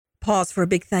pause for a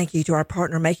big thank you to our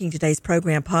partner making today's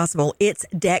program possible. It's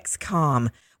Dexcom.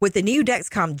 With the new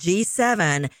Dexcom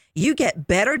G7, you get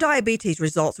better diabetes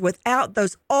results without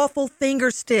those awful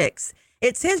finger sticks.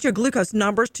 It sends your glucose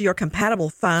numbers to your compatible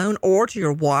phone or to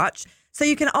your watch, so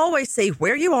you can always see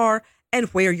where you are and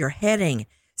where you're heading.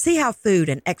 See how food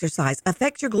and exercise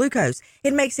affect your glucose.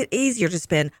 It makes it easier to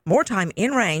spend more time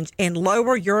in range and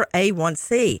lower your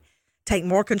A1C. Take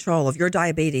more control of your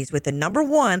diabetes with the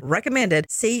 #1 recommended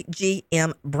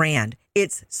CGM brand.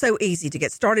 It's so easy to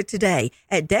get started today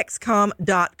at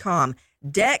Dexcom.com.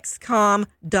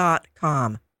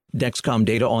 Dexcom.com. Dexcom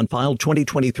data on file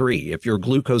 2023. If your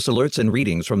glucose alerts and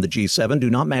readings from the G7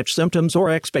 do not match symptoms or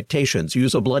expectations,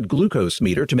 use a blood glucose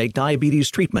meter to make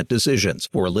diabetes treatment decisions.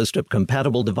 For a list of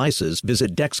compatible devices,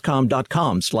 visit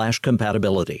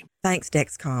Dexcom.com/compatibility. Thanks,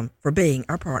 Dexcom, for being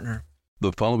our partner.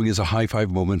 The following is a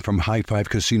high-five moment from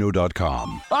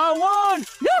highfivecasino.com. I won!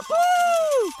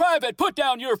 Yahoo! Private, put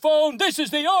down your phone. This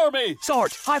is the Army.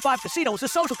 Sarge, High Five Casino is a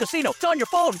social casino. It's on your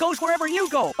phone. Goes wherever you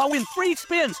go. I win free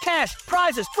spins, cash,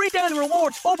 prizes, free daily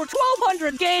rewards, over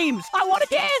 1,200 games. I won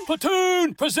again.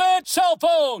 Platoon, present cell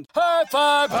phone. High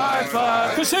Five. High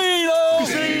Five. Casino.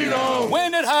 Casino.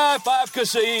 Win at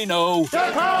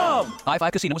highfivecasino.com. High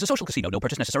Five Casino is a social casino. No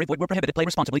purchase necessary. Void where prohibited. Play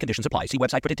responsibly. Conditions apply. See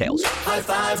website for details. High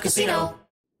Five Casino.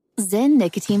 Zyn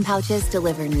nicotine pouches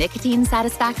deliver nicotine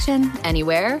satisfaction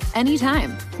anywhere,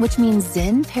 anytime, which means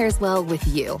Zyn pairs well with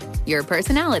you, your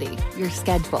personality, your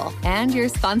schedule, and your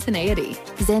spontaneity.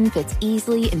 Zyn fits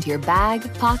easily into your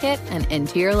bag, pocket, and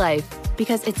into your life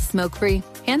because it's smoke-free,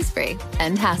 hands-free,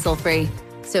 and hassle-free.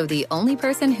 So the only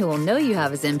person who will know you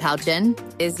have a Zyn pouch in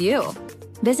is you.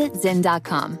 Visit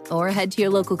Zyn.com or head to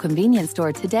your local convenience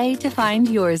store today to find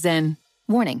your Zyn.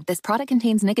 Warning, this product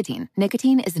contains nicotine.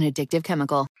 Nicotine is an addictive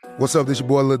chemical. What's up, this your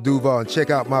boy Lil Duval, and check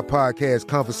out my podcast,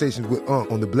 Conversations with Unc,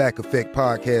 on the Black Effect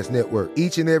Podcast Network.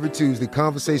 Each and every Tuesday,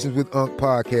 Conversations with Unc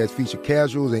podcast feature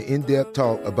casuals and in-depth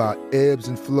talk about ebbs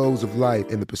and flows of life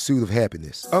and the pursuit of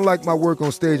happiness. Unlike my work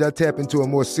on stage, I tap into a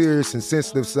more serious and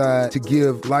sensitive side to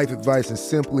give life advice and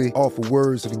simply offer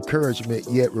words of encouragement,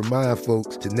 yet remind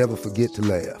folks to never forget to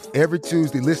laugh. Every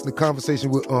Tuesday, listen to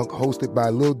Conversation with Unc, hosted by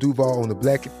Lil Duval on the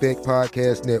Black Effect Podcast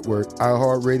Network,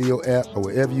 iHeartRadio app, or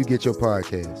wherever you get your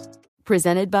podcasts.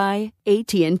 Presented by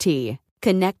AT&T.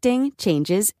 Connecting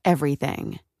changes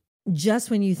everything.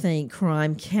 Just when you think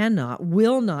crime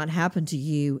will not happen to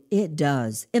you, it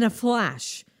does, in a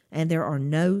flash, and there are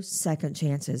no second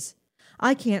chances.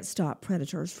 I can't stop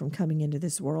predators from coming into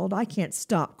this world. I can't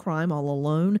stop crime all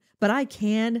alone, but I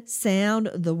can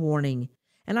sound the warning.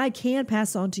 And I can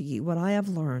pass on to you what I have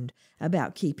learned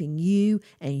about keeping you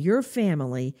and your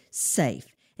family safe.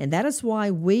 And that is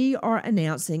why we are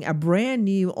announcing a brand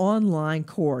new online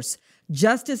course,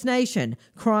 Justice Nation,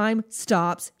 Crime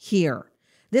Stops Here.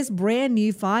 This brand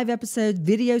new 5-episode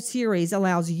video series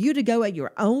allows you to go at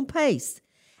your own pace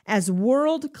as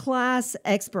world-class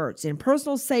experts in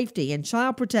personal safety and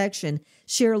child protection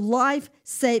share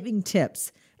life-saving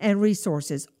tips and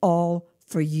resources all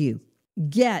for you.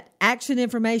 Get action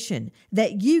information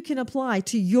that you can apply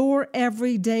to your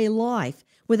everyday life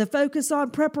with a focus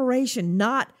on preparation,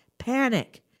 not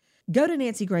panic. Go to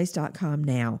nancygrace.com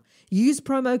now. Use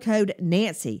promo code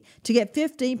Nancy to get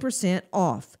 15%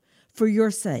 off for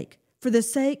your sake, for the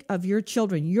sake of your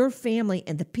children, your family,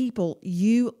 and the people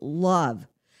you love.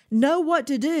 Know what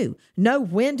to do, know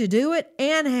when to do it,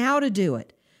 and how to do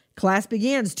it. Class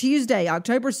begins Tuesday,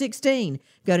 October 16.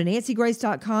 Go to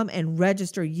nancygrace.com and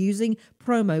register using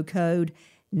promo code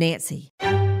Nancy.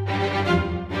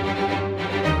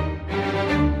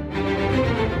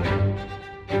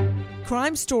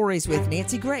 Crime Stories with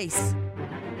Nancy Grace.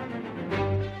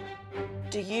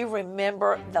 Do you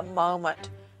remember the moment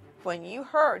when you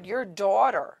heard your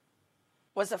daughter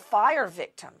was a fire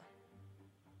victim?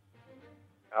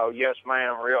 Oh, yes,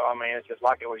 ma'am. It's just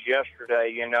like it was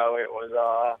yesterday, It was,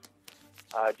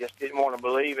 I just didn't want to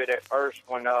believe it at first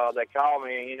when they called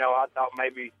me. I thought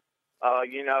maybe,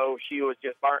 she was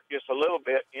just burnt just a little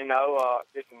bit,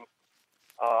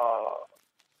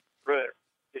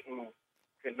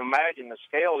 couldn't imagine the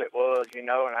scale it was, and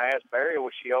I asked Barry,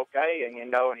 was she okay? And,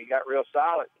 and he got real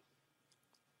silent.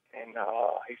 And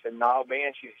he said, no,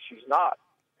 Ben, she's not.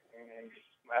 And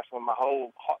that's when my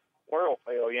whole world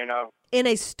fell, In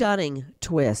a stunning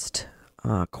twist,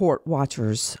 court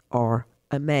watchers are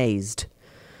amazed.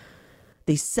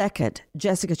 The second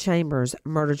Jessica Chambers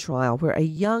murder trial, where a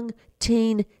young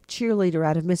teen cheerleader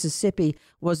out of Mississippi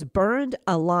was burned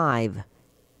alive,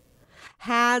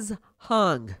 has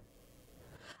hung.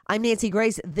 I'm Nancy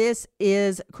Grace. This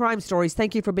is Crime Stories.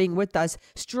 Thank you for being with us.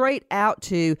 Straight out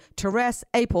to Therese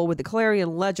Apel with the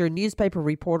Clarion Ledger newspaper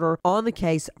reporter on the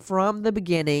case from the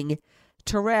beginning.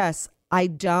 Therese, I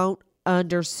don't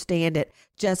understand it.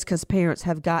 Jessica's parents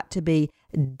have got to be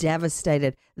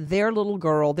devastated. Their little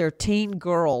girl, their teen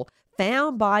girl,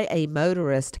 found by a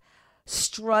motorist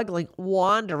struggling,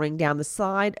 wandering down the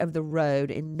side of the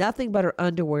road in nothing but her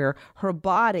underwear, her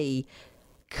body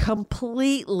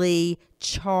completely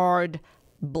charred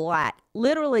black,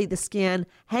 literally the skin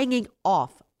hanging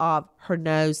off of her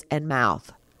nose and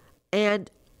mouth.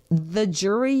 And the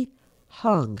jury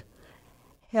hung.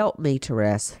 Help me,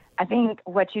 Therese. I think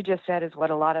what you just said is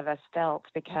what a lot of us felt,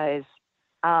 because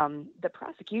the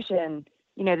prosecution,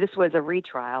 this was a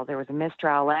retrial. There was a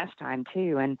mistrial last time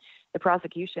too, and the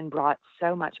prosecution brought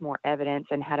so much more evidence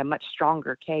and had a much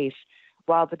stronger case,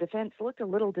 while the defense looked a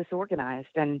little disorganized.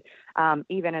 And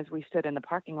even as we stood in the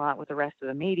parking lot with the rest of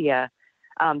the media,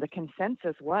 the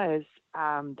consensus was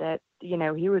that,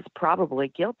 he was probably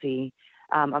guilty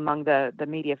among the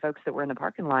media folks that were in the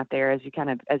parking lot there as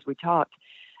we talked.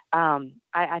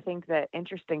 I think the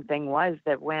interesting thing was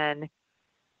that when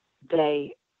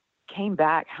they came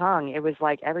back hung, it was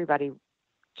like everybody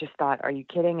just thought, are you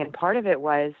kidding? And part of it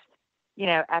was,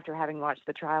 after having watched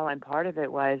the trial, and part of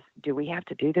it was, do we have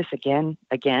to do this again?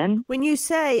 When you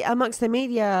say amongst the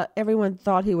media, everyone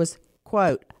thought he was,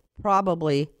 quote,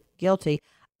 probably guilty,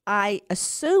 I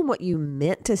assume what you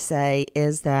meant to say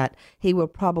is that he will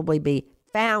probably be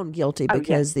found guilty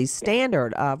because the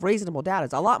standard of reasonable doubt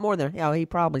is a lot more than, he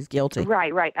probably is guilty.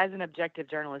 Right. As an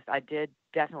objective journalist, I did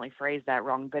definitely phrase that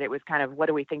wrong, but it was kind of, what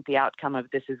do we think the outcome of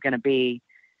this is going to be?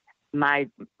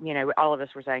 All of us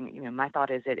were saying, my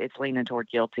thought is that it's leaning toward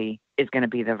guilty is going to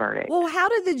be the verdict. Well, how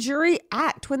did the jury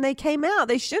act when they came out?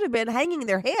 They should have been hanging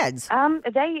their heads.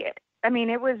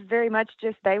 It was very much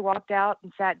just, they walked out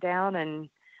and sat down, and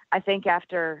I think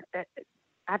after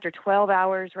 12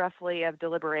 hours roughly of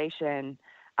deliberation,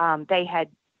 they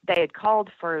had called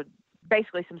for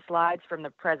basically some slides from the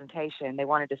presentation. They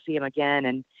wanted to see them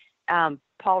again, and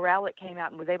Paul Rowlett came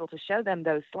out and was able to show them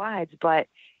those slides, but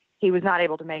he was not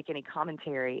able to make any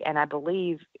commentary. And I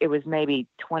believe it was maybe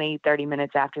 20, 30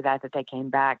 minutes after that they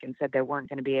came back and said they weren't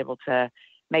going to be able to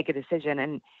make a decision.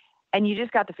 And you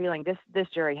just got the feeling this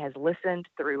jury has listened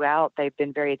throughout. They've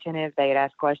been very attentive. They had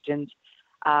asked questions.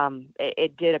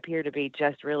 It did appear to be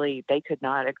just really, they could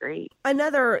not agree.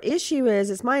 Another issue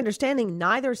is, it's my understanding,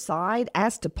 neither side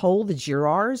asked to poll the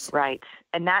jurors. Right.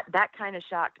 And that kind of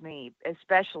shocked me,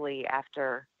 especially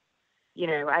after,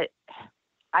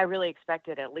 I really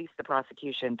expected at least the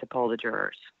prosecution to poll the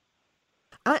jurors.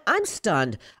 I'm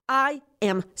stunned. I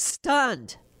am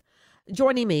stunned.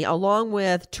 Joining me, along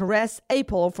with Therese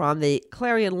Apel from the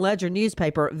Clarion Ledger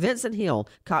newspaper, Vincent Hill,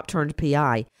 cop turned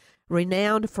PI.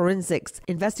 Renowned forensics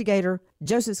investigator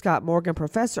Joseph Scott Morgan,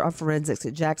 professor of forensics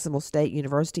at Jacksonville State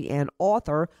University and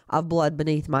author of Blood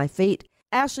Beneath My Feet.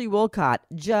 Ashley Wilcott,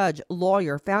 judge,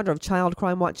 lawyer, founder of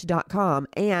ChildCrimeWatch.com,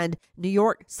 and New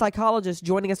York psychologist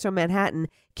joining us from Manhattan,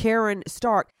 Karen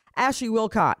Stark. Ashley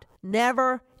Wilcott,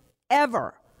 never,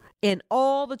 ever in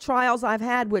all the trials I've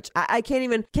had, which I can't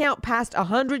even count past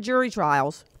 100 jury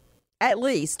trials, at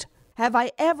least, have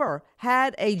I ever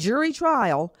had a jury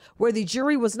trial where the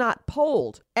jury was not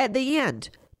polled at the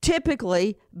end,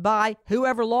 typically by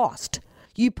whoever lost.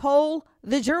 You poll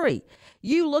the jury.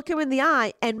 You look them in the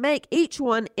eye and make each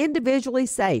one individually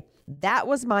say, that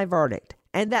was my verdict,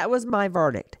 and that was my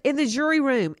verdict in the jury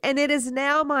room, and it is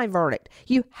now my verdict.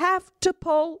 You have to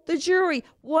poll the jury.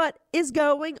 What is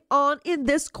going on in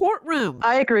this courtroom?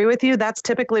 I agree with you. That's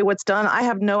typically what's done. I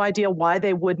have no idea why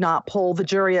they would not poll the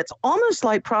jury. It's almost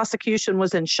like prosecution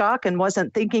was in shock and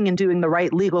wasn't thinking and doing the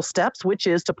right legal steps, which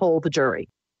is to poll the jury.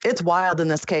 It's wild in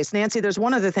this case. Nancy, there's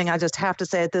one other thing I just have to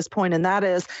say at this point, and that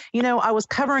is, I was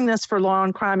covering this for Law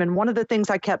and Crime, and one of the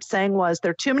things I kept saying was there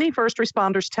are too many first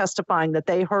responders testifying that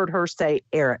they heard her say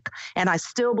Eric. And I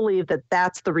still believe that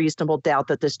that's the reasonable doubt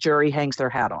that this jury hangs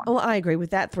their hat on. Well, I agree with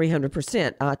that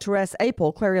 300%. Therese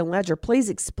Apel, Clarion Ledger,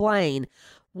 please explain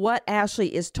what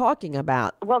Ashley is talking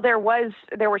about. Well, there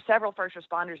were several first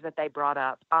responders that they brought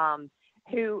up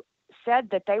who said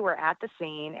that they were at the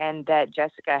scene and that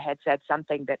Jessica had said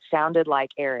something that sounded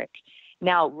like Eric.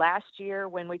 Now, last year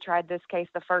when we tried this case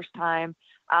the first time,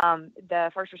 the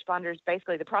first responders,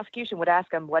 basically the prosecution would ask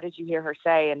them, what did you hear her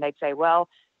say? And they'd say, well,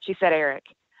 she said Eric.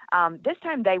 This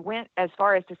time they went as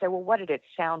far as to say, well, what did it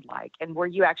sound like? And were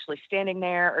you actually standing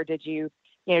there, or did you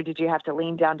have to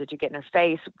lean down? Did you get in her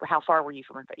face? How far were you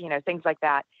from her? Things like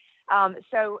that.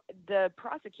 So the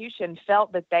prosecution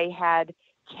felt that they had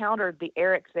countered the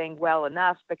Eric thing well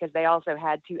enough, because they also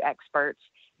had two experts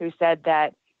who said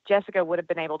that Jessica would have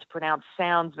been able to pronounce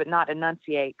sounds but not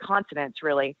enunciate consonants,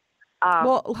 really.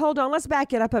 Well, hold on. Let's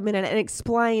back it up a minute and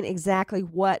explain exactly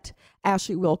what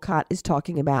Ashley Wilcott is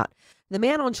talking about. The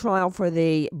man on trial for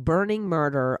the burning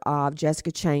murder of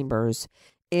Jessica Chambers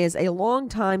is a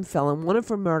longtime felon, wanted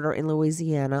for murder in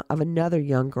Louisiana of another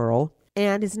young girl,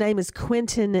 and his name is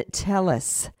Quentin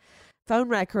Tellis. Phone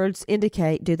records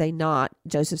indicate, do they not,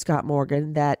 Joseph Scott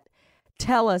Morgan, that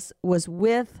Tellis was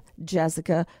with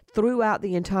Jessica throughout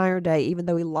the entire day, even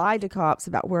though he lied to cops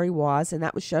about where he was, and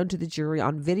that was shown to the jury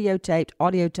on videotaped,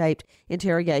 audio-taped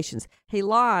interrogations. He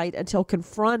lied until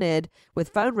confronted with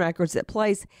phone records that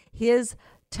place his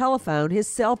telephone, his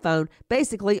cell phone,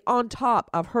 basically on top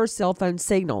of her cell phone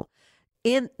signal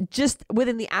in just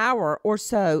within the hour or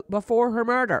so before her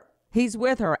murder. He's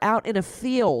with her out in a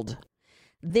field.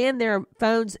 Then their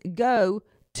phones go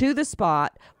to the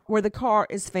spot where the car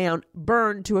is found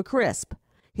burned to a crisp.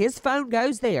 His phone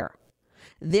goes there.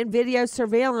 Then video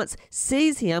surveillance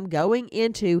sees him going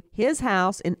into his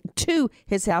house and to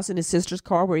his house in his sister's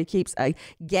car where he keeps a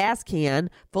gas can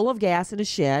full of gas in a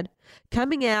shed,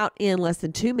 coming out in less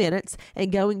than 2 minutes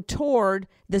and going toward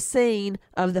the scene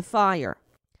of the fire.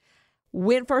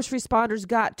 When first responders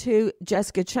got to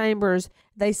Jessica Chambers,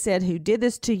 they said, "Who did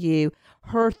this to you?"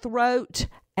 Her throat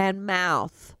and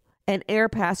mouth and air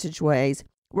passageways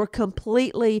were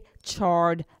completely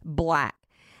charred black.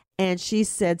 And she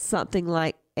said something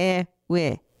like,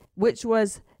 "we," which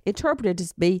was interpreted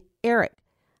to be Eric.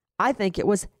 I think it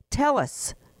was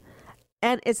Tellis.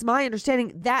 And it's my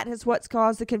understanding that is what's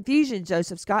caused the confusion,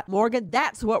 Joseph Scott Morgan.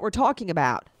 That's what we're talking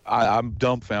about. I'm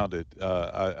dumbfounded.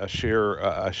 I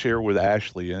share with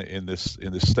Ashley in this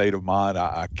state of mind.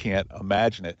 I can't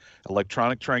imagine it.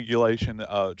 Electronic triangulation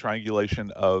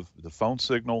of the phone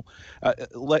signal.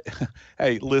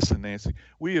 Hey, listen, Nancy.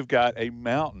 We have got a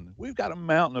mountain. We've got a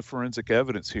mountain of forensic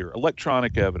evidence here.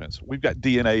 Electronic evidence. We've got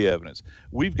DNA evidence.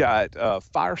 We've got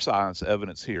fire science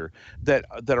evidence here that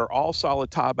are all solid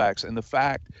tiebacks. And the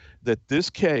fact that this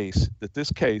case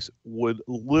would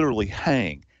literally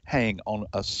hang on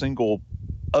a single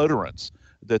utterance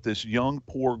that this young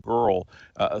poor girl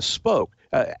spoke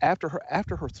after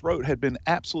her throat had been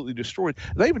absolutely destroyed.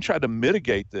 They even tried to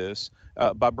mitigate this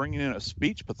by bringing in a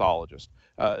speech pathologist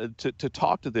to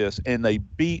talk to this, and they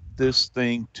beat this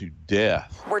thing to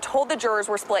death. We're told the jurors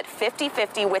were split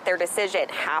 50-50 with their decision.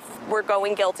 Half were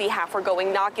going guilty, half were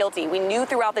going not guilty. We knew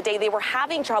throughout the day they were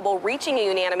having trouble reaching a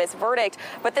unanimous verdict,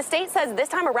 but the state says this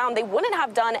time around they wouldn't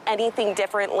have done anything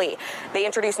differently. They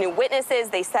introduced new witnesses.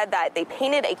 They said that they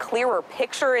painted a clearer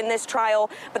picture in this trial,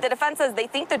 but the defense says they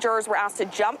think the jurors were asked to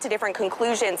jump to different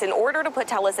conclusions in order to put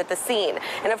Tellis at the scene.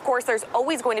 And of course, there's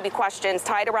always going to be questions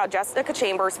tied around Jessica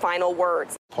Chambers' final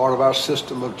words. Part of our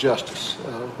system of justice,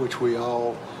 which we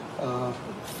all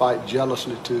fight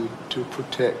jealously to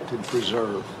protect and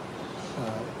preserve.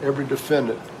 Every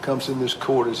defendant comes in this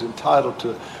court is entitled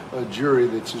to a jury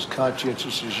that's as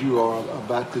conscientious as you are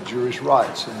about the jury's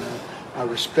rights. And I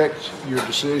respect your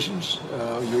decisions.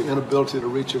 Your inability to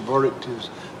reach a verdict does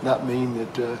not mean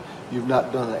that you've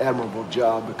not done an admirable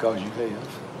job, because you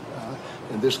have.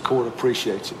 And this court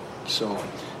appreciates it. So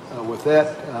with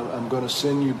that, I'm going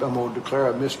to declare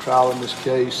a mistrial in this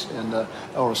case, and I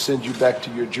want to send you back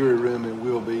to your jury room, and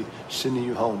we'll be sending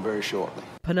you home very shortly.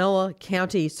 Panola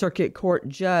County Circuit Court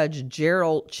Judge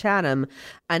Gerald Chatham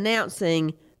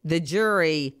announcing the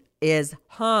jury is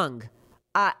hung.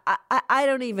 I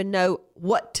don't even know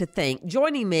what to think.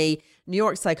 Joining me, New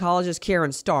York psychologist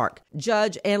Karen Stark,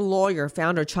 judge and lawyer,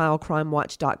 founder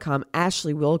ChildCrimeWatch.com,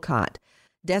 Ashley Wilcott,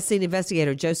 death scene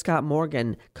investigator Joe Scott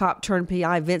Morgan, cop turned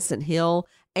PI Vincent Hill,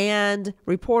 and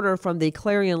reporter from the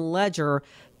Clarion Ledger,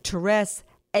 Therese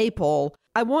Apel.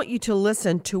 I want you to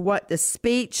listen to what the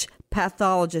speech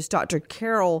pathologist, Dr.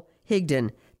 Carol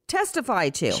Higdon,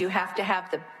 testified to. You have to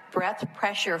have the breath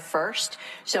pressure first.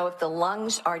 So if the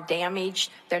lungs are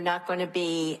damaged, they're not going to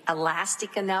be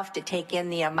elastic enough to take in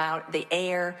the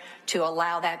air to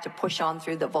allow that to push on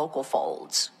through the vocal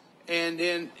folds. And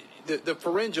in the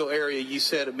pharyngeal area, you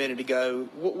said a minute ago,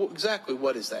 exactly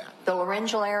what is that? The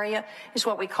laryngeal area is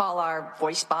what we call our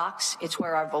voice box. It's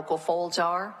where our vocal folds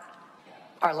are,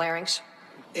 our larynx.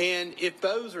 And if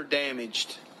those are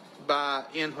damaged by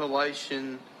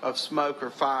inhalation of smoke or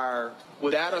fire,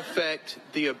 would that affect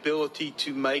the ability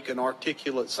to make an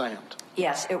articulate sound?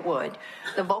 Yes, it would.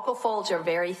 The vocal folds are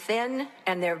very thin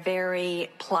and they're very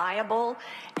pliable.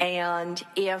 And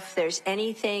if there's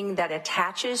anything that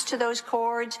attaches to those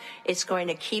cords, it's going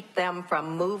to keep them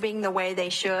from moving the way they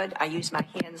should. I use my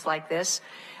hands like this.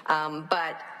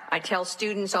 But I tell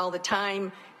students all the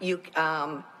time,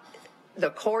 the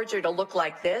cords are to look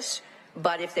like this.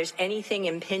 But if there's anything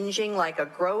impinging, like a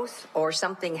growth or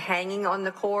something hanging on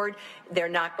the cord, they're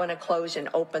not going to close and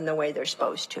open the way they're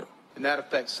supposed to. And that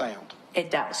affects sound. It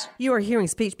does. You are hearing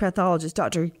speech pathologist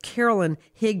Dr. Carolyn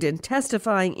Higdon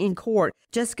testifying in court.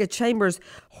 Jessica Chambers'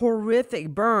 horrific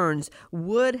burns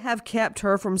would have kept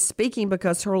her from speaking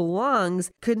because her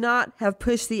lungs could not have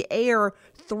pushed the air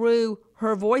through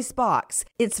her voice box.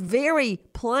 It's very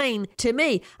plain to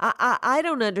me. I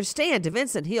don't understand. To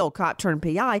Vincent Hill, cop turned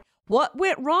PI, what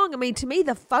went wrong? I mean, to me,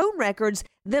 the phone records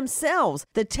themselves,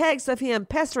 the text of him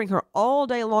pestering her all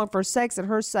day long for sex and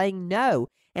her saying no.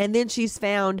 And then she's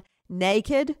found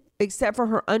naked, except for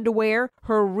her underwear.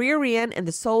 Her rear end and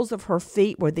the soles of her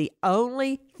feet were the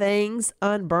only things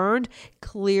unburned.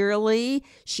 Clearly,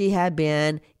 she had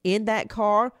been in that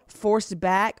car, forced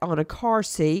back on a car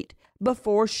seat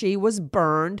before she was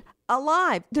burned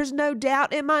alive. There's no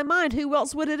doubt in my mind. Who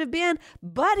else would it have been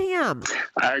but him?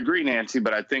 I agree, Nancy,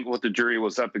 but I think what the jury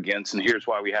was up against, and here's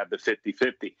why we have the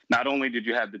 50-50. Not only did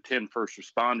you have the 10 first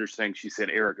responders saying she said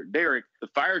Eric or Derek, the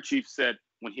fire chief said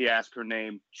when he asked her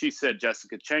name, she said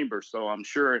Jessica Chambers. So I'm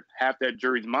sure half that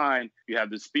jury's mind, you have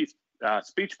the speech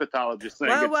pathologist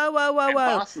saying Whoa.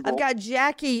 I've got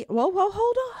Jackie. Whoa,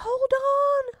 hold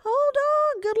on.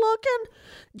 Good looking.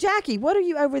 Jackie, what are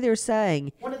you over there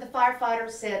saying? One of the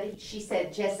firefighters said, she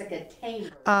said Jessica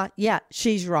Chambers. Yeah,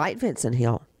 she's right, Vincent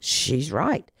Hill. She's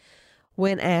right.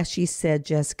 When asked, she said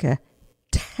Jessica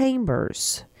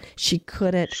Chambers. She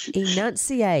couldn't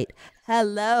enunciate.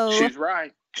 Hello.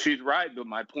 She's right, but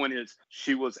my point is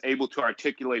she was able to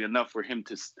articulate enough for him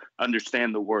to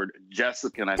understand the word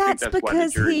Jessica, and I think that's why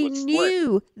the jury was split. Because he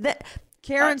knew that.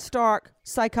 Karen Stark,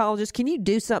 psychologist, can you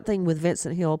do something with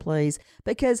Vincent Hill, please?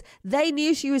 Because they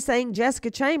knew she was saying Jessica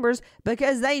Chambers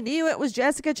because they knew it was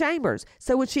Jessica Chambers.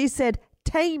 So when she said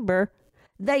Chamber,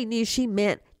 they knew she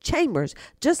meant Chambers.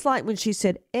 Just like when she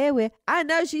said Ewe, I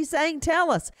know she's saying tell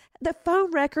us. The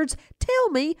phone records tell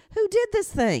me who did this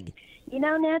thing. You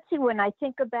know, Nancy, when I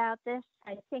think about this,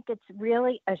 I think it's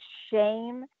really a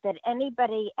shame that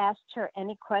anybody asked her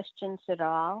any questions at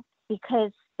all,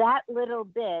 because that little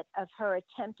bit of her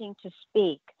attempting to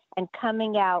speak and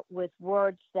coming out with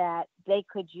words that they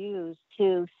could use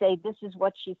to say this is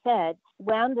what she said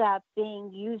wound up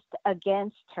being used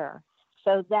against her,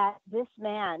 so that this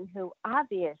man, who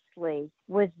obviously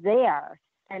was there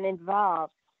and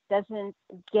involved, doesn't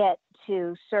get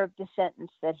to serve the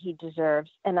sentence that he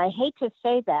deserves. And I hate to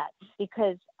say that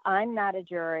because I'm not a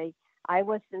jury. I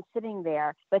wasn't sitting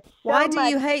there. But why do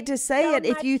you hate to say it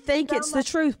if you think it's the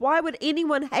truth? Why would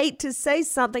anyone hate to say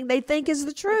something they think is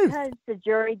the truth? Because the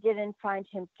jury didn't find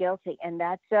him guilty, and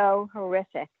that's so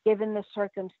horrific, given the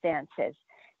circumstances,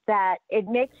 that it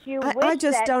makes you wish I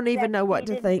just don't even know what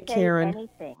to think, Karen.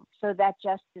 Anything, so that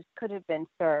justice could have been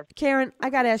served. Karen,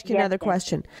 I got to ask you another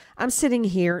question. I'm sitting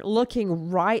here looking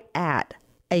right at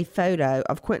a photo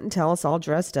of Quentin Tellis all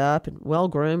dressed up and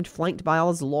well-groomed, flanked by all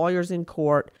his lawyers in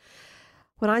court.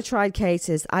 When I tried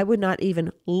cases, I would not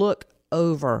even look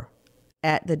over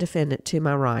at the defendant to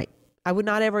my right. I would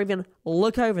not ever even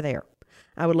look over there.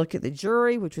 I would look at the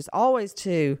jury, which was always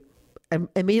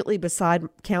immediately beside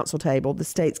counsel table, the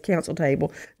state's counsel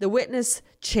table, the witness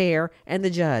chair, and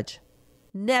the judge.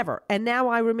 Never. And now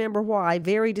I remember why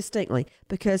very distinctly,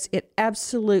 because it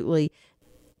absolutely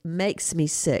makes me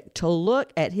sick to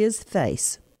look at his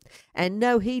face and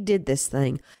know he did this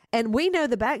thing. And we know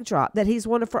the backdrop, that he's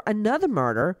wanted for another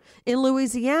murder in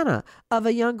Louisiana of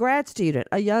a young grad student,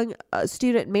 a young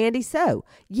student, Mandy So.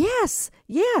 Yes.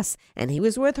 And he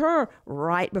was with her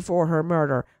right before her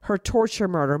murder, her torture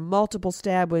murder, multiple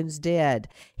stab wounds, dead.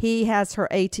 He has her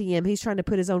ATM. He's trying to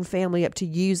put his own family up to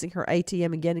using her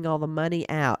ATM and getting all the money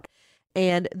out.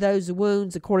 And those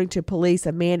wounds, according to police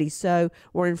of Mandy So,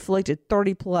 were inflicted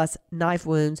 30-plus knife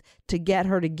wounds to get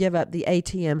her to give up the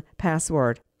ATM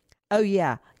password. Oh,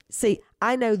 yeah. See,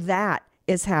 I know that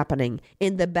is happening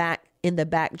in the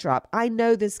backdrop. I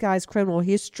know this guy's criminal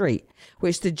history,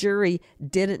 which the jury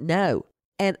didn't know.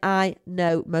 And I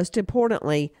know, most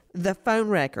importantly, the phone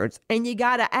records. And you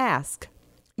got to ask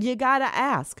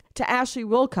to Ashley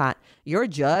Wilcott, you're a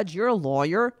judge, you're a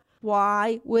lawyer.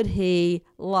 Why would he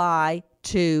lie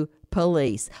to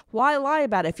police? Why lie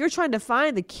about it? If you're trying to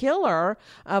find the killer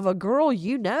of a girl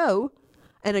you know,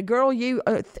 and a girl you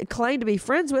claim to be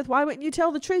friends with, why wouldn't you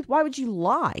tell the truth? Why would you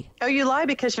lie? Oh, you lie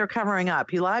because you're covering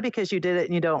up. You lie because you did it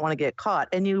and you don't want to get caught.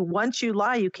 And once you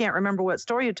lie, you can't remember what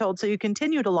story you told, so you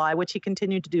continue to lie, which he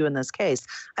continued to do in this case.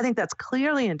 I think that's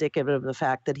clearly indicative of the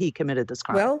fact that he committed this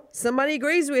crime. Well, somebody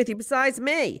agrees with you besides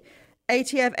me.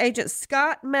 ATF agent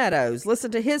Scott Meadows. Listen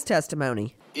to his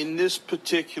testimony. In this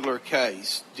particular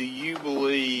case, do you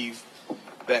believe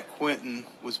that Quentin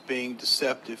was being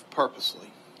deceptive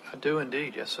purposely? I do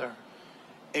indeed, yes, sir.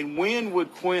 And when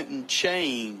would Quentin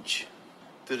change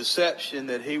the deception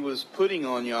that he was putting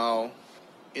on y'all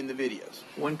in the videos?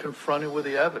 When confronted with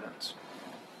the evidence.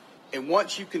 And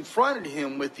once you confronted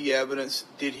him with the evidence,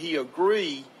 did he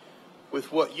agree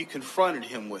with what you confronted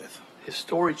him with? His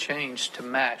story changed to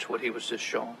match what he was just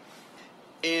shown.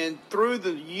 And through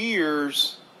the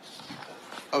years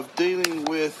of dealing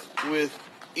with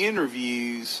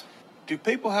interviews, do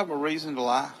people have a reason to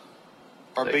lie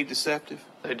or be deceptive?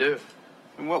 They do.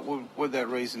 And what would that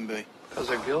reason be? Because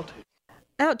they're guilty.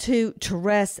 Out to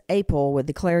Therese Apel with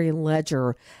the Clarion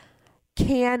Ledger.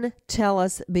 Can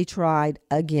Tellus be tried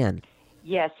again?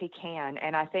 Yes, he can.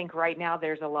 And I think right now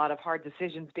there's a lot of hard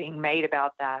decisions being made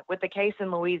about that. With the case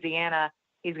in Louisiana,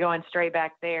 he's going straight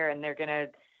back there, and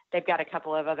they've got a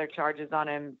couple of other charges on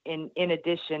him in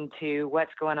addition to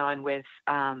what's going on with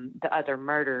the other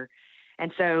murder.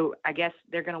 And so I guess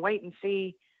they're going to wait and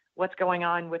see what's going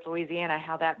on with Louisiana,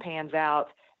 how that pans out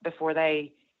before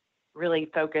they really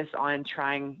focus on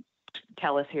trying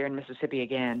Tellus here in Mississippi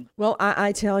again. Well,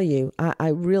 I tell you, I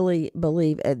really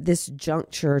believe at this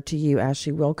juncture to you,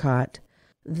 Ashley Wilcott,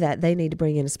 that they need to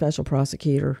bring in a special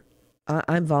prosecutor.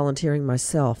 I'm volunteering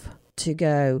myself to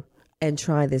go and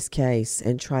try this case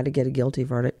and try to get a guilty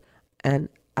verdict. And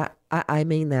I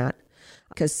mean that,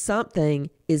 because something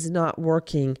is not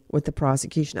working with the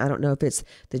prosecution. I don't know if it's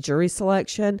the jury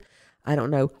selection. I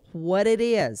don't know what it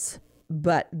is.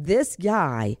 But this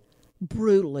guy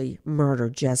brutally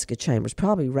murdered Jessica Chambers,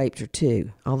 probably raped her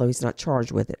too, although he's not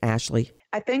charged with it, Ashley.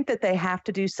 I think that they have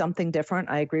to do something different.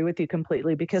 I agree with you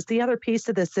completely, because the other piece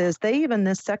of this is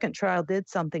this second trial did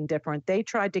something different. They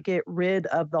tried to get rid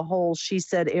of the whole she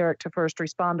said Eric to first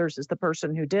responders is the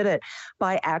person who did it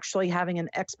by actually having an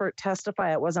expert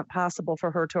testify. It wasn't possible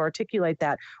for her to articulate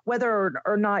that. Whether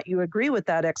or not you agree with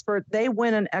that expert, they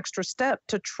went an extra step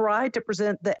to try to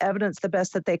present the evidence the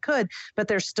best that they could, but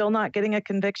they're still not getting a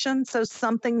conviction. So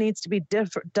something needs to be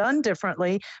done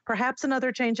differently. Perhaps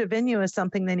another change of venue is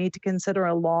something they need to consider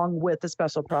along with the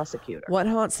special prosecutor. What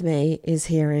haunts me is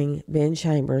hearing Ben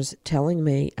Chambers telling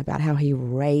me about how he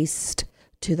raced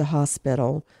to the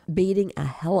hospital, beating a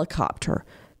helicopter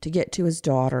to get to his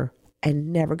daughter,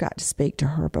 and never got to speak to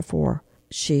her before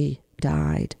she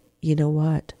died. You know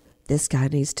what? This guy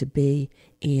needs to be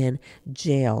in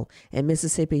jail, and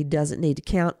Mississippi doesn't need to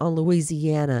count on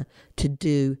Louisiana to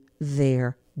do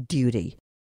their duty.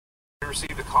 We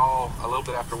received a call a little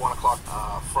bit after 1 o'clock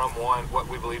from what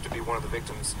we believe to be one of the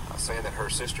victims, saying that her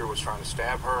sister was trying to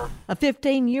stab her. A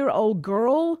 15-year-old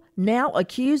girl now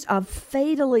accused of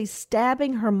fatally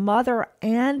stabbing her mother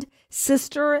and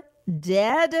sister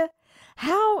dead?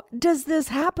 How does this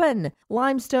happen?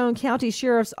 Limestone County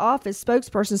Sheriff's Office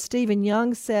spokesperson Stephen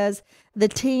Young says the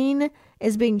teen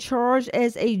is being charged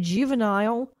as a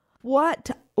juvenile. What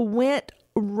went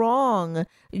wrong?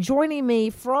 Joining me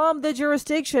from the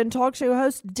jurisdiction, talk show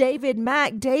host David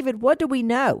Mack. David, what do we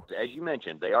know? As you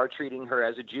mentioned, they are treating her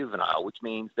as a juvenile, which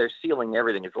means they're sealing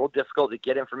everything. It's a little difficult to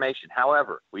get information.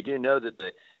 However, we do know that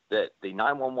the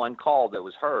 911 call that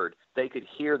was heard, they could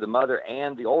hear the mother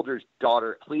and the older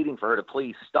daughter pleading for her to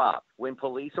please stop. When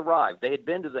police arrived, they had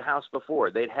been to the house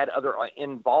before. They'd had other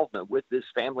involvement with this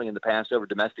family in the past over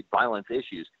domestic violence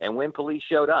issues. And when police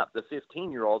showed up, the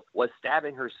 15-year-old was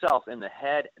stabbing herself in the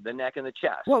head, the neck, and the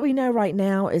chest. What we know right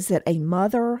now is that a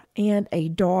mother and a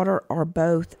daughter are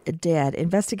both dead.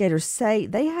 Investigators say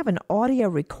they have an audio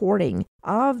recording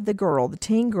of the girl, the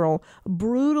teen girl,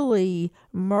 brutally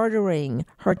murdering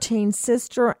her teen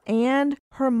sister and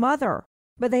her mother.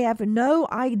 But they have no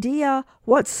idea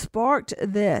what sparked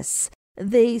this.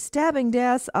 The stabbing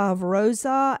deaths of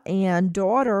Rosa and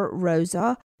daughter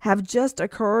Rosa have just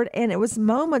occurred, and it was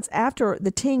moments after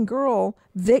the teen girl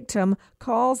victim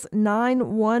calls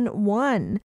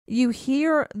 911. You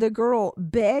hear the girl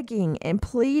begging and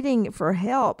pleading for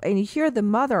help, and you hear the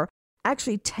mother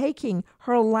actually taking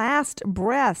her last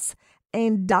breaths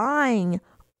and dying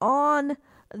on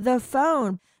the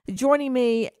phone. Joining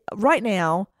me right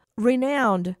now,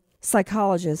 renowned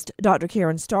psychologist Dr.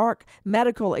 Karen Stark,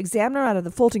 medical examiner out of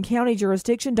the Fulton County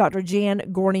jurisdiction, Dr. Jan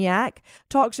Gorniak,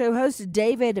 talk show host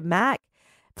David Mack,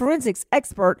 forensics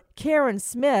expert Karen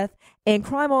Smith, and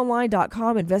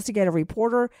crimeonline.com investigative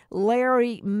reporter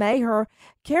Larry Maher.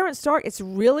 Karen Stark, it's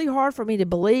really hard for me to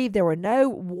believe there were no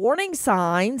warning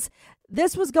signs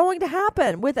this was going to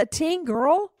happen with a teen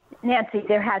girl. Nancy,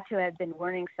 there had to have been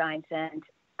warning signs, and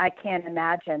I can't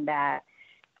imagine that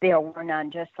there were none,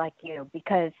 just like you,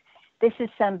 because this is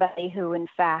somebody who, in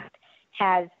fact,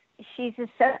 she's a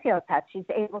sociopath. She's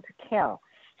able to kill.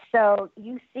 So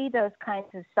you see those kinds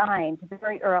of signs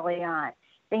very early on.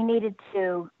 They needed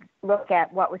to look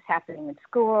at what was happening in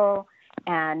school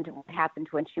and what happened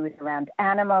when she was around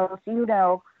animals,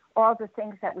 all the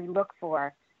things that we look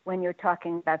for when you're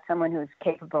talking about someone who's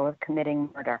capable of committing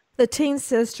murder. The teen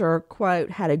sister,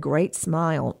 quote, had a great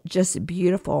smile, just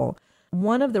beautiful.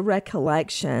 One of the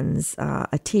recollections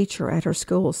a teacher at her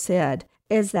school said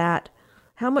is that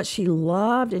how much she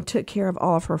loved and took care of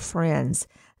all of her friends,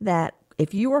 that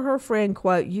if you were her friend,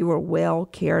 quote, you were well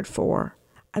cared for.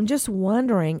 I'm just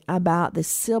wondering about the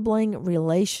sibling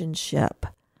relationship,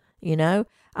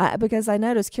 because I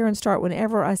notice Karen Stark,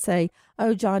 whenever I say,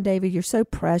 oh, John David, you're so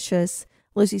precious,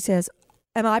 Lucy says,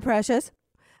 am I precious?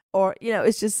 Or,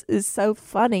 it's so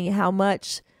funny how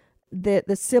much the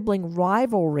sibling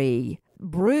rivalry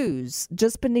brews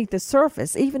just beneath the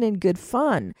surface, even in good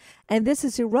fun. And this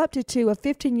has erupted to a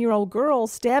 15-year-old girl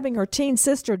stabbing her teen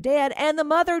sister dead, and the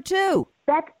mother too.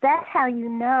 That's how you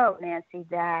know, Nancy,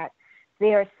 that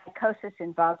there's psychosis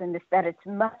involved in this, that it's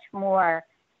much more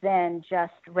than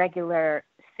just regular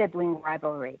sibling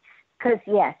rivalry. Because,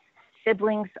 yes,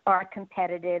 siblings are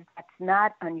competitive. That's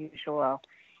not unusual,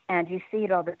 and you see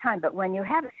it all the time. But when you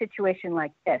have a situation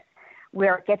like this,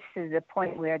 where it gets to the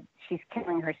point where she's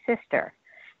killing her sister,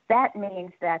 that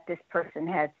means that this person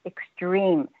has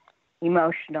extreme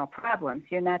emotional problems.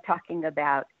 You're not talking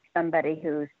about somebody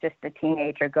who's just a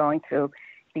teenager going through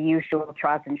the usual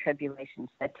trials and tribulations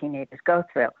that teenagers go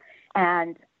through.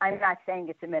 And I'm not saying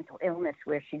it's a mental illness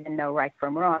where she didn't know right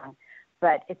from wrong,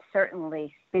 but it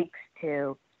certainly speaks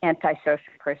to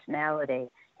antisocial personality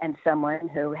and someone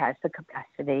who has the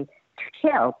capacity to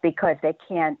kill because they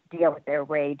can't deal with their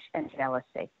rage and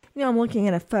jealousy. I'm looking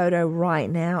at a photo right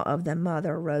now of the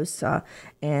mother, Rosa,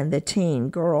 and the teen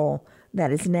girl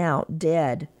that is now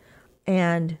dead.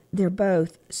 And they're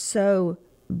both so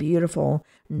beautiful.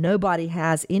 Nobody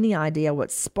has any idea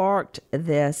what sparked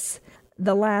this.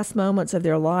 The last moments of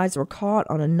their lives were caught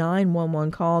on a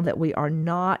 911 call that we are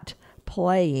not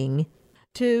playing.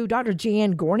 To Dr.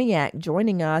 Jan Gorniak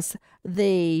joining us,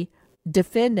 the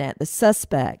defendant, the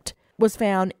suspect, was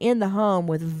found in the home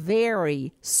with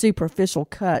very superficial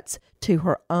cuts to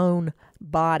her own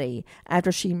body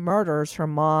after she murders her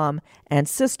mom and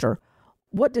sister.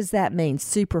 What does that mean,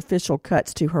 superficial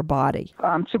cuts to her body?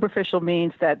 Superficial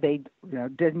means that they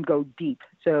didn't go deep.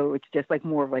 So it's just like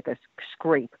more of like a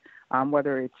scrape,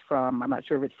 whether it's from, I'm not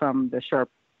sure if it's from the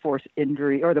sharp force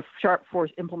injury or the sharp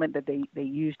force implement that they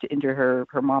used to injure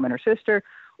her mom and her sister,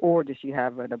 or does she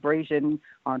have an abrasion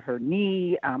on her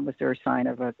knee? Was there a sign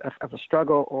of a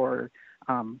struggle or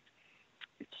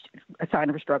a sign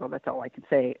of a struggle? That's all I can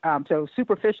say. So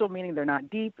superficial meaning they're not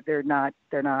deep, they're not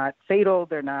fatal,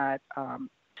 they're not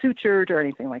sutured or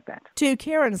anything like that. To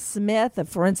Karen Smith, a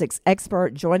forensics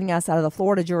expert joining us out of the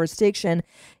Florida jurisdiction.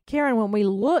 Karen, when we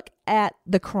look at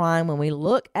the crime, when we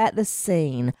look at the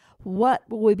scene, what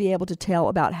will we be able to tell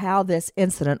about how this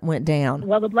incident went down?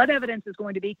 Well, the blood evidence is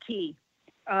going to be key.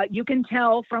 You can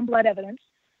tell from blood evidence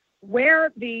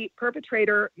where the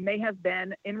perpetrator may have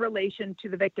been in relation to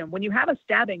the victim. When you have a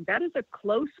stabbing, that is a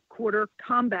close quarter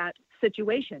combat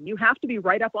situation. You have to be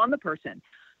right up on the person.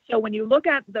 So when you look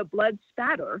at the blood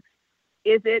spatter,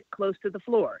 is it close to the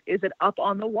floor? Is it up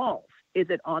on the walls? Is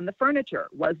it on the furniture?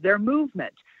 Was there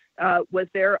movement? Was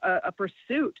there a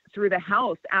pursuit through the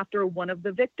house after one of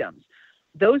the victims?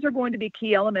 Those are going to be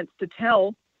key elements to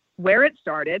tell where it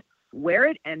started, where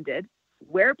it ended,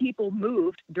 where people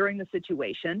moved during the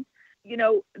situation.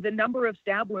 The number of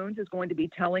stab wounds is going to be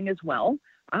telling as well,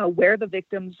 where the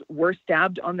victims were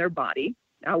stabbed on their body.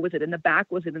 Was it in the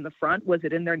back? Was it in the front? Was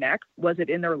it in their neck? Was it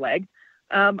in their leg?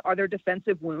 Are there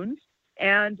defensive wounds?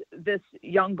 And this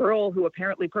young girl who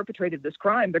apparently perpetrated this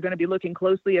crime, they're going to be looking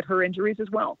closely at her injuries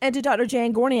as well. And to Dr.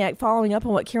 Jan Gorniak, following up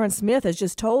on what Karen Smith has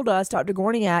just told us, Dr.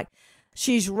 Gorniak,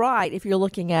 she's right if you're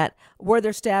looking at were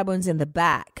there stab wounds in the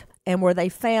back and were they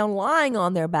found lying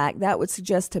on their back. That would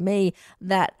suggest to me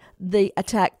that the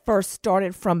attack first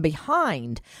started from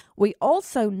behind. We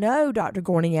also know, Dr.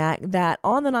 Gorniak, that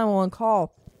on the 911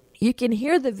 call, you can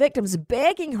hear the victims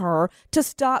begging her to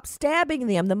stop stabbing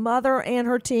them, the mother and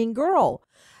her teen girl.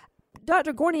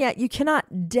 Dr. Gorniak, you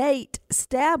cannot date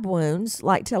stab wounds,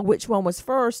 like tell which one was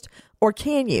first, or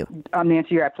can you?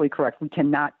 Nancy, you're absolutely correct. We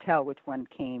cannot tell which one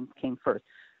came first.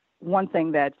 One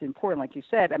thing that's important, like you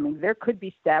said, there could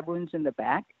be stab wounds in the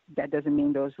back. That doesn't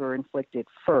mean those were inflicted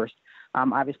first.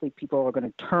 Obviously, people are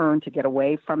going to turn to get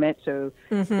away from it. So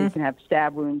you can have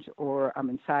stab wounds or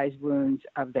incised wounds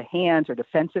of the hands or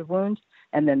defensive wounds,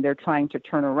 and then they're trying to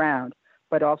turn around.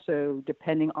 But also,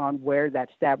 depending on where that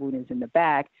stab wound is in the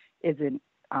back, isn't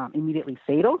immediately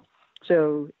fatal.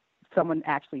 So someone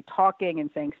actually talking and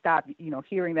saying stop,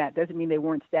 hearing that doesn't mean they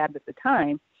weren't stabbed at the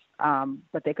time.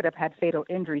 but they could have had fatal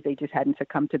injuries. They just hadn't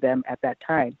succumbed to them at that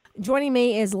time. Joining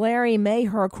me is Larry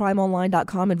Maher,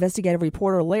 crimeonline.com investigative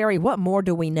reporter. Larry, what more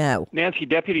do we know? Nancy,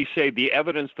 deputies say the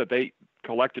evidence that they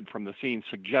collected from the scene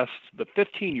suggests the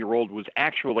 15-year-old was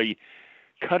actually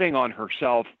cutting on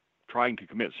herself, trying to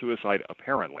commit suicide,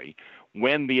 apparently,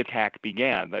 when the attack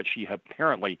began, that she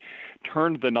apparently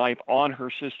turned the knife on her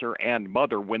sister and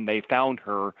mother when they found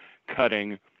her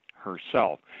cutting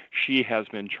herself. She has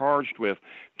been charged with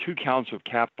 2 counts of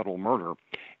capital murder.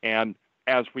 And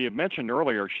as we have mentioned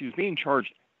earlier, she's being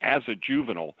charged as a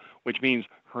juvenile, which means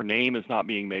her name is not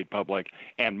being made public,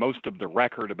 and most of the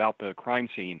record about the crime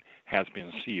scene has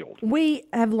been sealed. We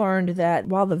have learned that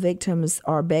while the victims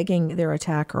are begging their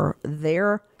attacker,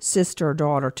 their sister or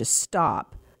daughter, to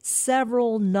stop,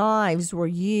 several knives were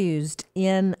used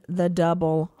in the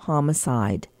double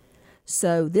homicide.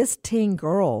 So this teen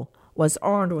girl was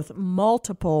armed with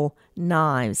multiple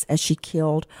knives as she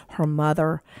killed her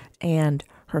mother and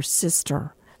her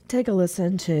sister. Take a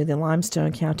listen to the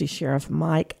Limestone County Sheriff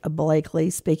Mike Blakely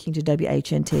speaking to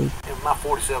WHNT. In my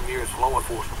 47 years of law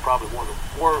enforcement, probably one of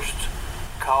the worst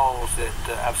calls that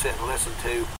I've sat and listened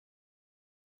to.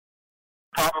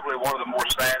 Probably one of the more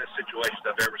saddest situations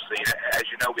I've ever seen. As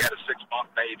you know, we had a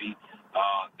 6-month baby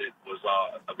that was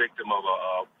a victim of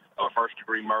a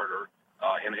first-degree murder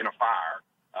in a fire.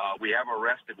 We have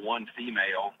arrested one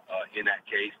female in that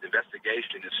case. The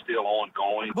investigation is still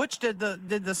ongoing. Butch, did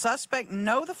the suspect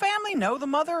know the family, know the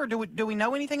mother, or do we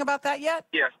know anything about that yet?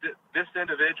 Yes, this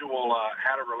individual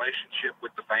had a relationship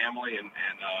with the family and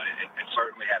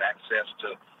certainly had access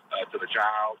to the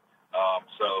child.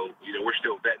 So we're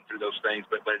still vetting through those things,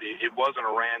 but it wasn't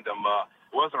a random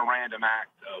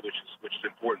act, which is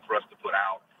important for us to put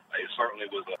out. It certainly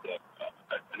was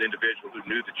an individual who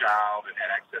knew the child and had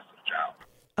access to the child.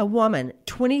 A woman,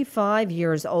 25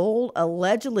 years old,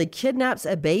 allegedly kidnaps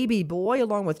a baby boy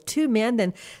along with 2 men,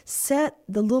 then set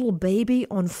the little baby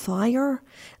on fire,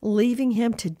 leaving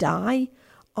him to die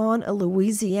on a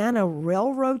Louisiana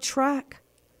railroad track.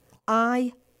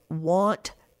 I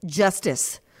want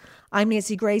justice. I'm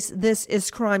Nancy Grace. This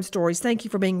is Crime Stories. Thank you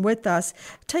for being with us.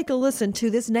 Take a listen to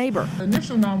this neighbor. The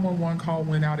initial 911 call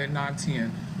went out at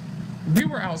 9:10. We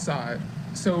were outside,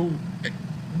 so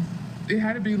it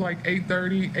had to be like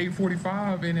 8:30,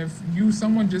 8:45, and if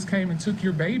someone just came and took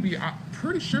your baby, I'm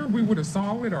pretty sure we would have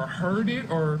saw it or heard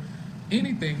it or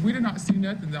anything. We did not see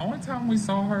nothing. The only time we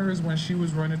saw her is when she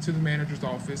was running to the manager's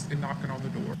office and knocking on the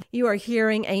door. You are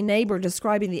hearing a neighbor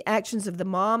describing the actions of the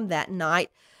mom that night.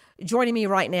 Joining me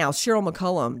right now, Cheryl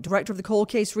McCollum, director of the Cold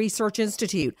Case Research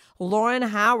Institute, Lauren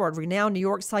Howard, renowned New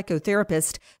York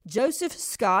psychotherapist, Joseph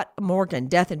Scott Morgan,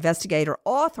 death investigator,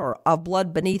 author of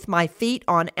Blood Beneath My Feet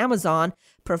on Amazon,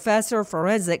 professor of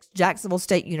forensics, Jacksonville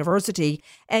State University,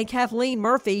 and Kathleen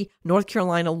Murphy, North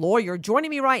Carolina lawyer. Joining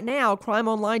me right now,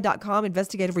 crimeonline.com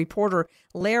investigative reporter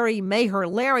Larry Maher.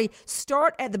 Larry,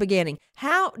 start at the beginning.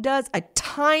 How does a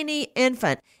tiny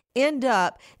infant end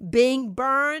up being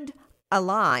burned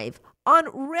alive on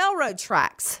railroad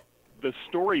tracks? The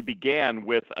story began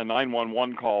with a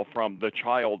 911 call from the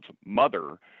child's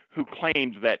mother, who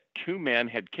claimed that 2 men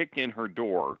had kicked in her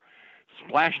door,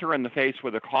 splashed her in the face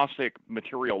with a caustic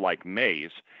material like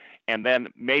mace, and then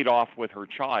made off with her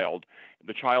child.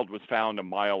 The child was found a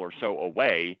mile or so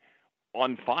away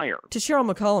on fire. To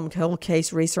Cheryl McCollum, Cold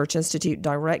Case Research Institute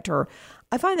director,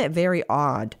 I find that very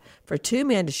odd for 2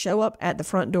 men to show up at the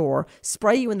front door,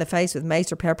 spray you in the face with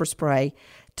mace or pepper spray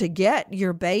to get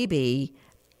your baby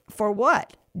for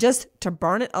what? Just to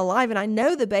burn it alive. And I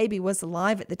know the baby was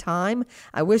alive at the time.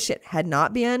 I wish it had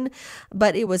not been,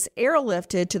 but it was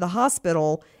airlifted to the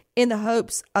hospital in the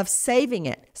hopes of saving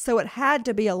it. So it had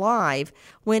to be alive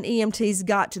when EMTs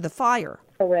got to the fire.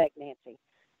 Correct, Nancy.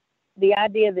 The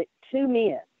idea that 2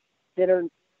 men that are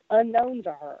unknown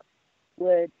to her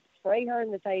would spray her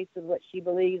in the face with what she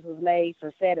believes was mace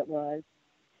or said it was,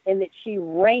 and that she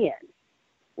ran.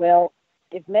 Well,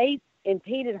 if mace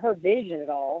impeded her vision at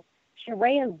all, she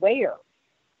ran where?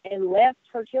 And left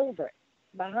her children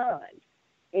behind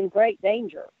in great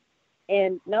danger.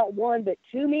 And not one but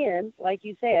 2 men, like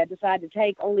you said, decide to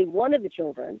take only one of the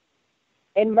children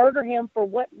and murder him for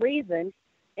what reason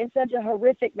in such a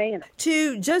horrific manner.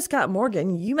 To Joe Scott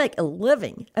Morgan, you make a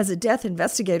living as a death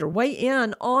investigator. Weigh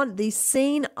in on the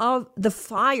scene of the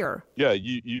fire. Yeah,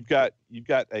 you've got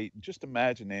a, just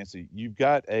imagine, Nancy, you've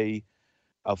got a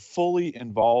fully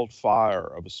involved fire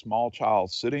of a small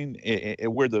child sitting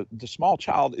where the small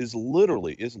child is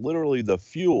literally the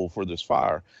fuel for this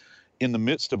fire in the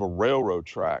midst of a railroad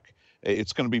track.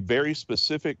 It's going to be very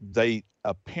specific. They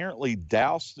apparently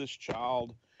doused this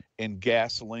child in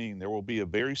gasoline. There will be a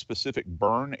very specific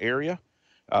burn area.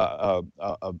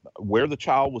 where the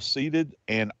child was seated,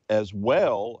 and as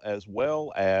well as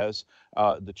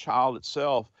the child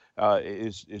itself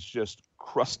is just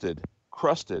crusted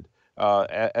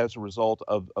as a result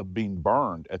of being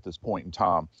burned at this point in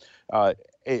time.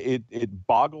 It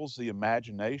boggles the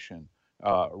imagination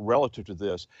relative to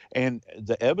this, and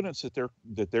the evidence that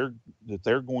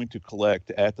they're going to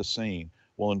collect at the scene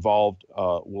will involve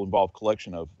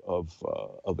collection of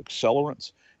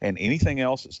accelerants and anything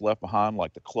else that's left behind,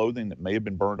 like the clothing that may have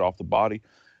been burned off the body.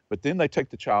 But then they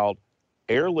take the child,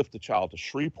 airlift the child to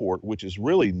Shreveport, which is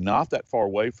really not that far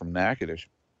away from Natchitoches,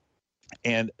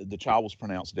 and the child was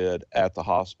pronounced dead at the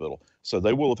hospital. So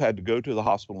they will have had to go to the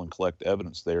hospital and collect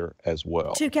evidence there as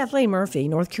well. To Kathleen Murphy,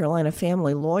 North Carolina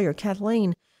family lawyer.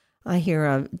 Kathleen, I hear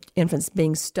of infants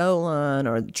being stolen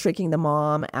or tricking the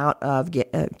mom out of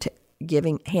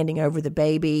handing over the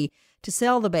baby to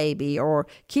sell the baby or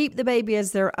keep the baby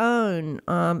as their own.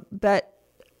 But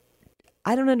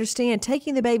I don't understand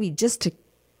taking the baby just to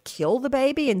kill the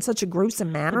baby in such a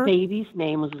gruesome manner. The baby's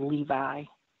name was Levi,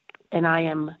 and I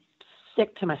am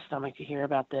sick to my stomach to hear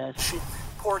about this. She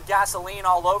poured gasoline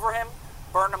all over him,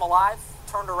 burned him alive,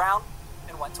 turned around,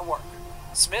 and went to work.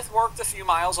 Smith worked a few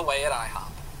miles away at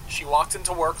IHOP. She walked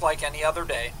into work like any other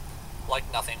day,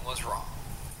 like nothing was wrong.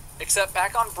 Except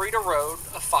back on Breda Road,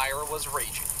 a fire was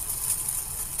raging.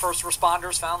 First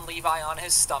responders found Levi on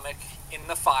his stomach in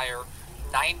the fire.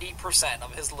 90%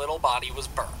 of his little body was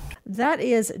burned. That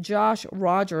is Josh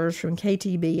Rogers from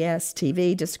KTBS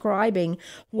TV describing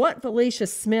what Felicia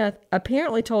Smith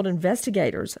apparently told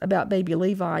investigators about baby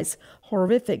Levi's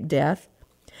horrific death.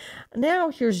 Now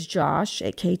here's Josh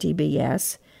at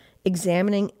KTBS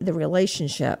examining the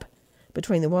relationship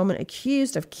between the woman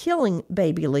accused of killing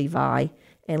baby Levi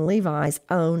and Levi's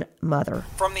own mother.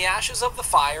 From the ashes of the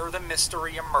fire, the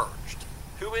mystery emerged.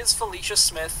 Who is Felicia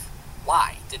Smith?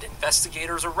 Why did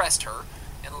investigators arrest her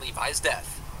in Levi's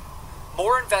death?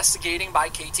 More investigating by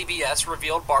KTBS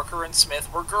revealed Barker and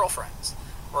Smith were girlfriends,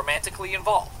 romantically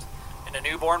involved, and a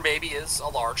newborn baby is a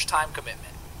large time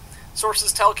commitment.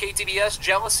 Sources tell KTBS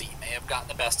jealousy may have gotten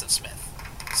the best of Smith,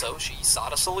 so she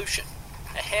sought a solution.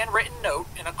 A handwritten note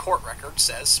in a court record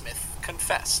says Smith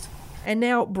confessed. And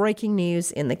now, breaking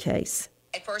news in the case.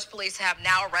 First, police have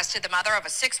now arrested the mother of a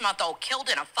 6-month-old killed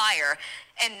in a fire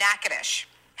in Natchitoches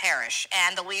Parish.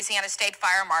 And the Louisiana State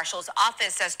Fire Marshal's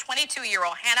office says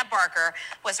 22-year-old Hannah Barker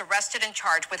was arrested and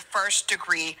charged with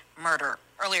first-degree murder.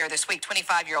 Earlier this week,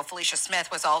 25-year-old Felicia Smith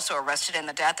was also arrested in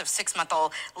the death of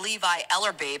 6-month-old Levi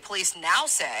Ellerby. Police now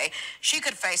say she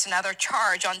could face another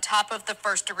charge on top of the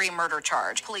first-degree murder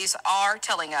charge. Police are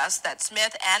telling us that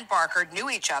Smith and Barker knew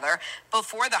each other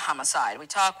before the homicide. We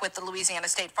talk with the Louisiana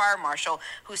State Fire Marshal,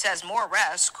 who says more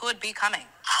arrests could be coming.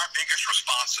 Our biggest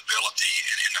responsibility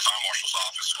in the fire marshal's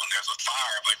office when there's a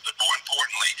fire, but more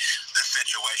importantly, this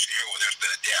situation here where there's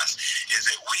been a death, is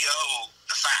that we owe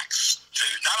the facts to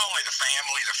not only the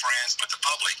family, the friends, but the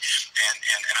public. And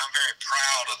I'm very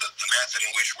proud of the method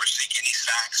in which we're seeking these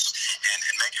facts and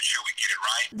making sure we get it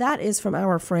right. That is from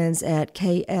our friends at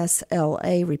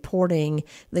KSLA reporting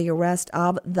the arrest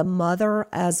of the mother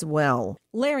as well.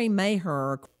 Larry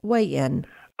Maher, weigh in.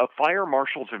 A fire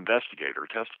marshal's investigator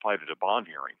testified at a bond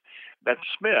hearing that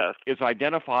Smith is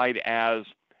identified as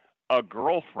a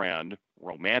girlfriend,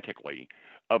 romantically,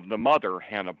 of the mother,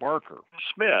 Hannah Barker.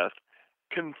 Smith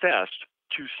confessed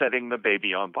to setting the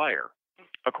baby on fire.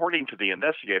 According to the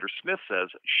investigator, Smith says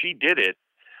she did it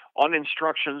on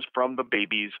instructions from the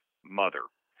baby's mother.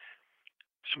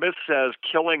 Smith says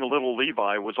killing little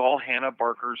Levi was all Hannah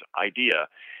Barker's idea,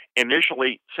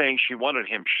 initially saying she wanted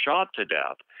him shot to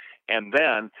death, and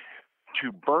then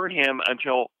to burn him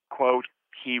until, quote,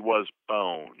 he was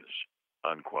bones,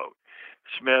 unquote.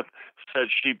 Smith said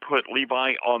she put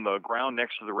Levi on the ground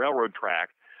next to the railroad track,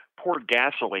 poured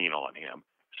gasoline on him,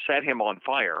 set him on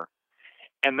fire,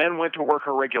 and then went to work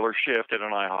her regular shift at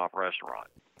an IHOP restaurant.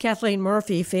 Kathleen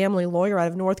Murphy, family lawyer out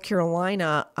of North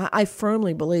Carolina. I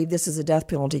firmly believe this is a death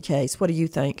penalty case. What do you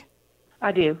think?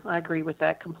 I do. I agree with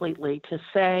that completely. To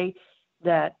say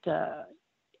that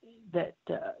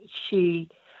she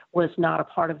was not a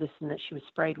part of this and that she was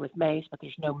sprayed with mace, but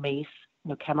there's no mace,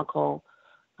 no chemical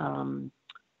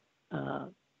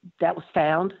that was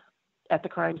found at the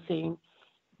crime scene.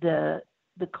 The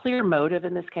clear motive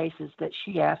in this case is that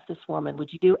she asked this woman,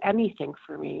 would you do anything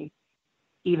for me,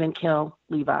 even kill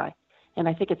Levi? And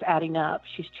I think it's adding up.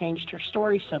 She's changed her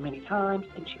story so many times,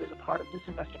 and she was a part of this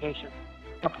investigation,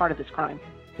 a part of this crime.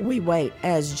 We wait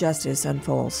as justice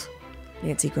unfolds.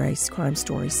 Nancy Grace, Crime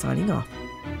Stories, signing off.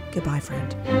 Goodbye,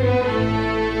 friend.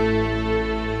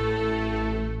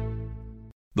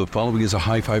 The following is a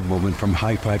high-five moment from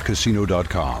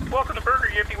highfivecasino.com. Welcome to Burger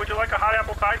Yippee. Would you like a hot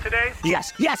apple pie today?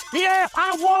 Yes, yeah,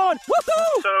 I won!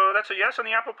 Woohoo! So that's a yes on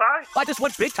the apple pie? I just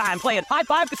went big time playing High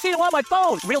Five Casino on my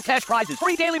phone. Real cash prizes,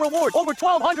 free daily rewards, over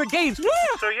 1,200 games. Yeah!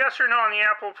 So yes or no on the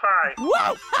apple pie?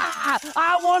 Whoa!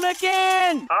 I won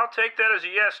again! I'll take that as a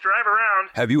yes. Drive around.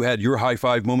 Have you had your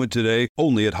high-five moment today?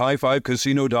 Only at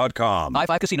highfivecasino.com. High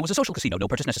Five Casino is a social casino. No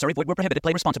purchase necessary. Void where prohibited.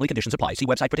 Play responsibly. Conditions apply. See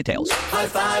website for details. High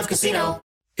Five Casino.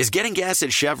 Is getting gas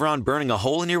at Chevron burning a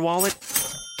hole in your wallet?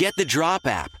 Get the Drop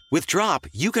app. With Drop,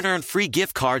 you can earn free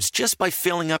gift cards just by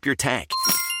filling up your tank.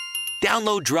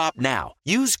 Download Drop now.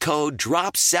 Use code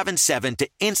DROP77 to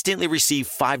instantly receive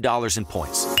 $5 in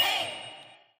points.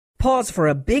 Pause for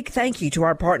a big thank you to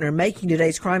our partner making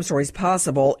today's crime stories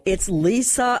possible. It's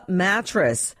Leesa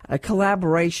Mattress, a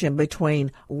collaboration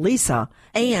between Leesa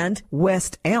and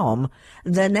West Elm.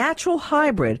 The natural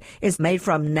hybrid is made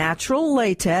from natural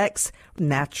latex,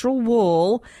 natural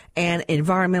wool, and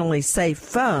environmentally safe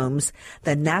foams.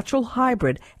 The natural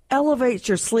hybrid elevates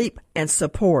your sleep and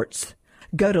supports.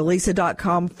 Go to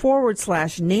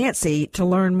Leesa.com/Nancy to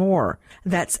learn more.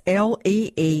 That's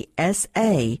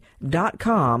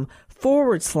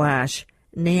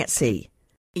LEESA.com/Nancy.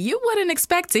 You wouldn't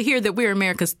expect to hear that we're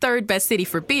America's third best city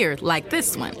for beer like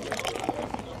this one.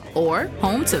 Or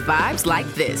home to vibes like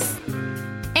this.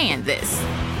 And this.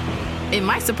 It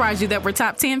might surprise you that we're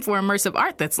top 10 for immersive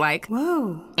art that's like,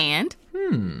 whoa. And,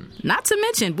 not to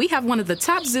mention, we have one of the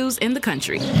top zoos in the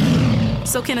country.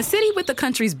 So can a city with the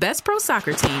country's best pro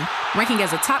soccer team, ranking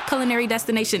as a top culinary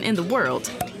destination in the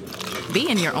world, be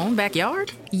in your own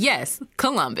backyard? Yes,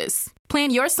 Columbus.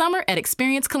 Plan your summer at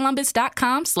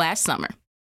experiencecolumbus.com/summer.